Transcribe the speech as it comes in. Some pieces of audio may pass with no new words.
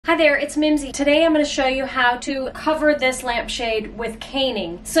Hi there, it's Mimsy. Today I'm going to show you how to cover this lampshade with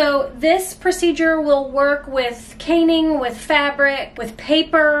caning. So this procedure will work with caning, with fabric, with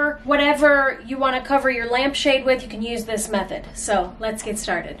paper, whatever you want to cover your lampshade with, you can use this method. So let's get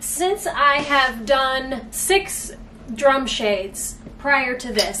started. Since I have done 6 drum shades prior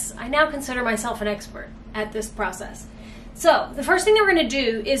to this, I now consider myself an expert at this process. So the first thing that we're going to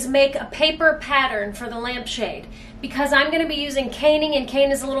do is make a paper pattern for the lampshade. Because I'm going to be using caning, and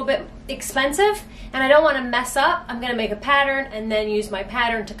cane is a little bit expensive and I don't want to mess up, I'm going to make a pattern and then use my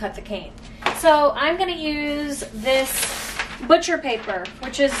pattern to cut the cane. So I'm going to use this butcher paper,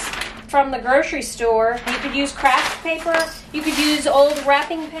 which is from the grocery store. You could use craft paper, you could use old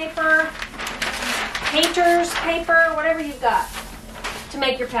wrapping paper, painter's paper, whatever you've got to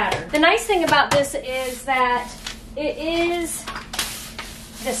make your pattern. The nice thing about this is that it is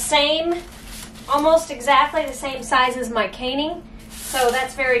the same, almost exactly the same size as my caning, so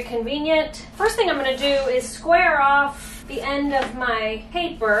that's very convenient. First thing I'm going to do is square off the end of my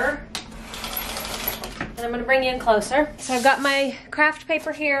paper, and I'm going to bring you in closer. So I've got my craft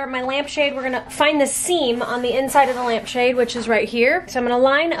paper here, my lampshade. We're going to find the seam on the inside of the lampshade, which is right here. So I'm going to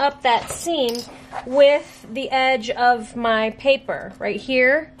line up that seam with the edge of my paper right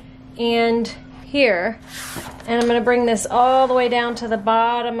here and here, and I'm going to bring this all the way down to the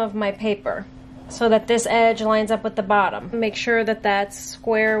bottom of my paper so that this edge lines up with the bottom. Make sure that that's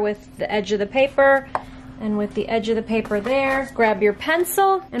square with the edge of the paper and with the edge of the paper there. Grab your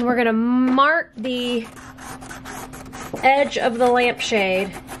pencil and we're going to mark the edge of the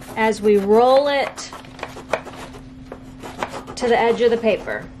lampshade as we roll it to the edge of the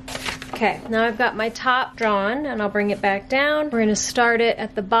paper. Okay, now I've got my top drawn and I'll bring it back down. We're going to start it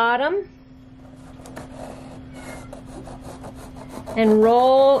at the bottom and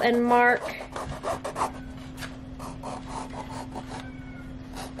roll and mark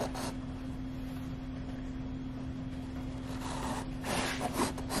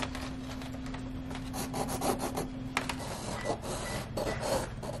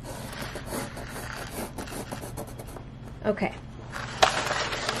okay.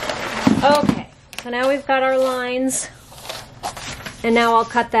 Okay, so now we've got our lines, and now I'll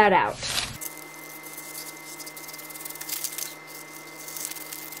cut that out.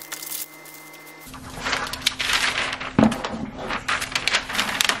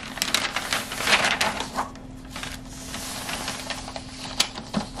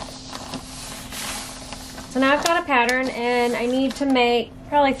 So now I've got a pattern and I need to make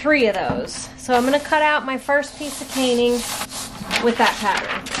probably 3 of those. So I'm going to cut out my first piece of caning with that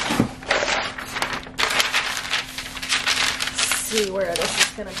pattern. Let's see where this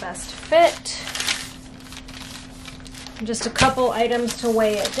is going to best fit. Just a couple items to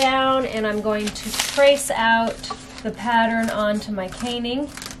weigh it down, and I'm going to trace out the pattern onto my caning.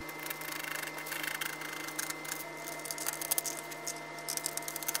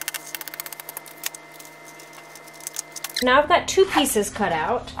 Now I've got 2 pieces cut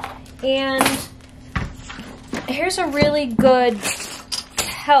out, and here's a really good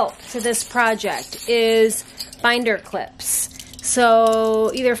help to this project is binder clips.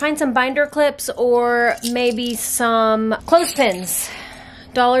 So either find some binder clips or maybe some clothespins.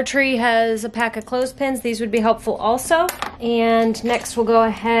 Dollar Tree has a pack of clothespins. These would be helpful also. And next we'll go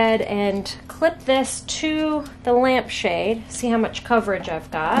ahead and clip this to the lampshade. See how much coverage I've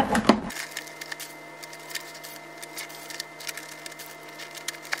got.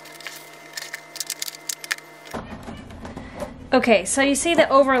 Okay, so you see the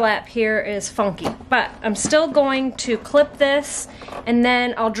overlap here is funky, but I'm still going to clip this and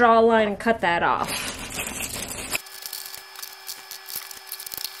then I'll draw a line and cut that off.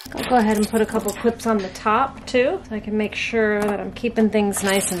 I'll go ahead and put a couple clips on the top too, so I can make sure that I'm keeping things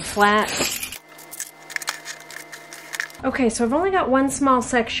nice and flat. Okay, so I've only got one small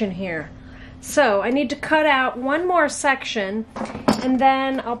section here. So I need to cut out one more section and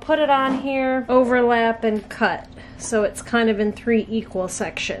then I'll put it on here, overlap and cut. So it's kind of in 3 equal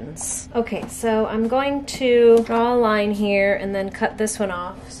sections. Okay, so I'm going to draw a line here and then cut this one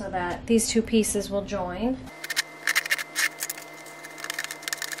off so that these 2 pieces will join.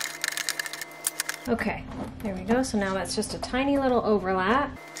 Okay, there we go. So now that's just a tiny little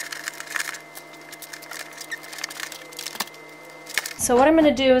overlap. So what I'm going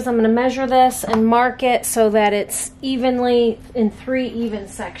to do is I'm going to measure this and mark it so that it's evenly in 3 even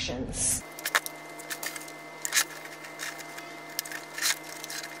sections.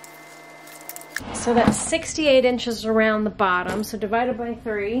 So that's 68 inches around the bottom, so divided by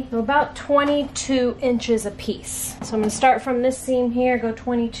 3, so about 22 inches a piece. So I'm going to start from this seam here, go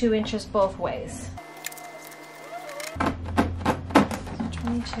 22 inches both ways.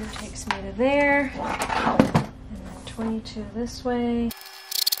 22 takes me to there, and then 22 this way.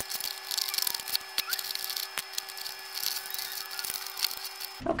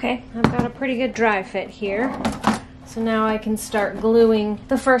 Okay, I've got a pretty good dry fit here. So now I can start gluing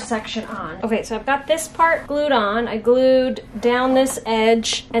the first section on. Okay, so I've got this part glued on. I glued down this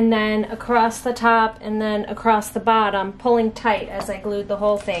edge and then across the top and then across the bottom, pulling tight as I glued the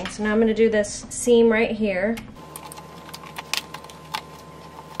whole thing. So now I'm gonna do this seam right here.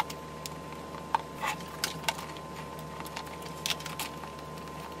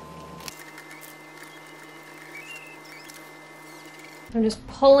 I'm just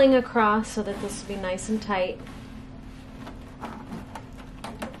pulling across so that this will be nice and tight.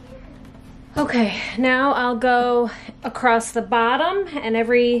 Okay, now I'll go across the bottom, and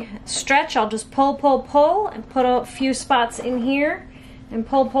every stretch I'll just pull, pull, pull, and put a few spots in here, and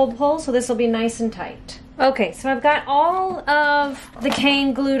pull, pull, pull, so this will be nice and tight. Okay, so I've got all of the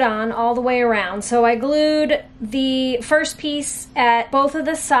cane glued on all the way around. So I glued the first piece at both of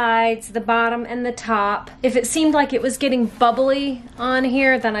the sides, the bottom and the top. If it seemed like it was getting bubbly on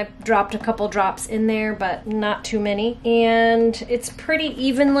here, then I dropped a couple drops in there, but not too many. And it's pretty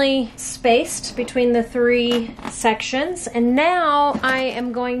evenly spaced between the three sections. And now I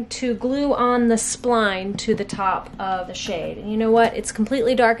am going to glue on the spline to the top of the shade. And you know what? It's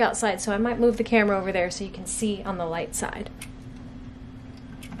completely dark outside, so I might move the camera over there so you can see on the light side.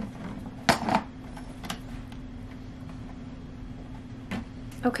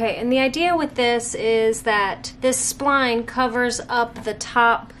 Okay, and the idea with this is that this spline covers up the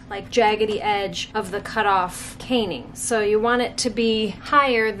top, like jaggedy edge of the cutoff caning. So you want it to be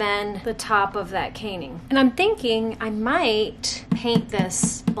higher than the top of that caning. And I'm thinking I might paint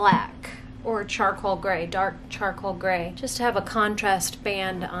this black or charcoal gray, dark charcoal gray, just to have a contrast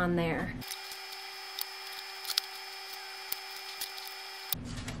band on there.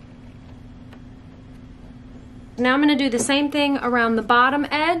 Now I'm going to do the same thing around the bottom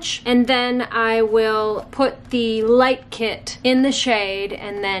edge, and then I will put the light kit in the shade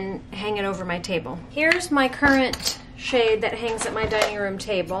and then hang it over my table. Here's my current shade that hangs at my dining room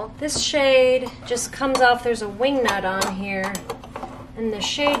table. This shade just comes off, there's a wing nut on here, and the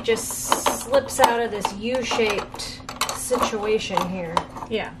shade just slips out of this U-shaped situation here.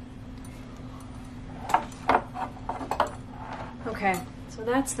 Yeah. Okay, so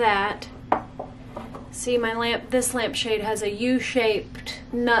that's that. See, this lampshade has a U-shaped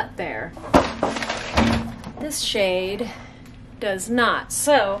nut there. This shade does not.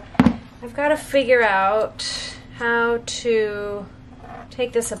 So I've got to figure out how to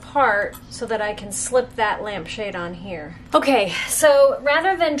take this apart so that I can slip that lampshade on here. Okay, so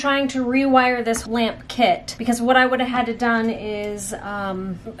rather than trying to rewire this lamp kit, because what I would have had to done is,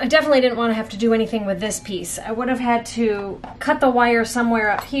 I definitely didn't want to have to do anything with this piece. I would have had to cut the wire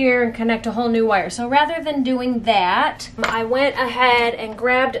somewhere up here and connect a whole new wire. So rather than doing that, I went ahead and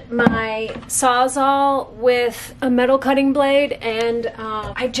grabbed my Sawzall with a metal cutting blade, and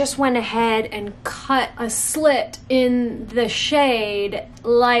I just went ahead and cut a slit in the shade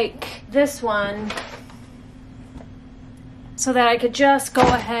like this one, so that I could just go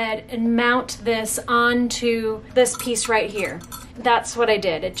ahead and mount this onto this piece right here. That's what I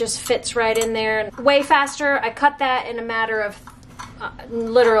did. It just fits right in there. Way faster. I cut that in a matter of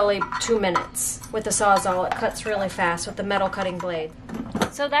literally 2 minutes with the Sawzall. It cuts really fast with the metal cutting blade.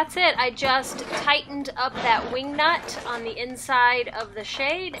 So that's it. I just tightened up that wing nut on the inside of the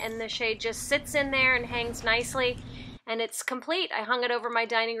shade, and the shade just sits in there and hangs nicely. And it's complete. I hung it over my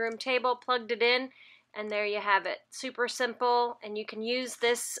dining room table, plugged it in, and there you have it. Super simple, and you can use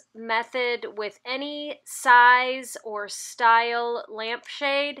this method with any size or style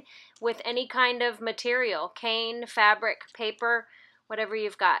lampshade with any kind of material, cane, fabric, paper, whatever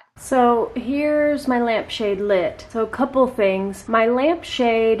you've got. So here's my lampshade lit. So a couple things. My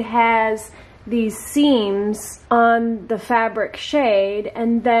lampshade has these seams on the fabric shade,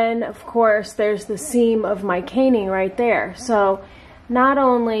 and then of course there's the seam of my caning right there. So not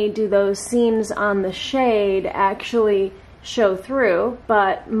only do those seams on the shade actually show through,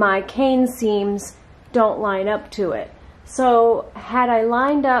 but my cane seams don't line up to it. So had I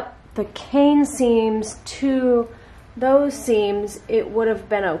lined up the cane seams to those seams, it would have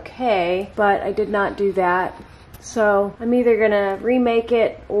been okay, but I did not do that. So I'm either gonna remake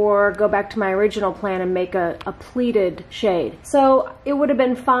it or go back to my original plan and make a pleated shade. So it would have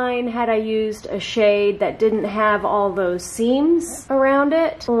been fine had I used a shade that didn't have all those seams around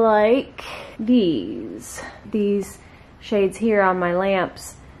it, like these. These shades here on my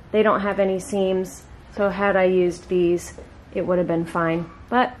lamps, they don't have any seams. So had I used these, it would have been fine.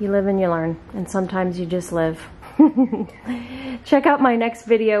 But you live and you learn, and sometimes you just live. Check out my next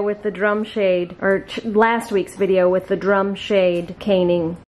video with the drum shade, or last week's video with the drum shade caning.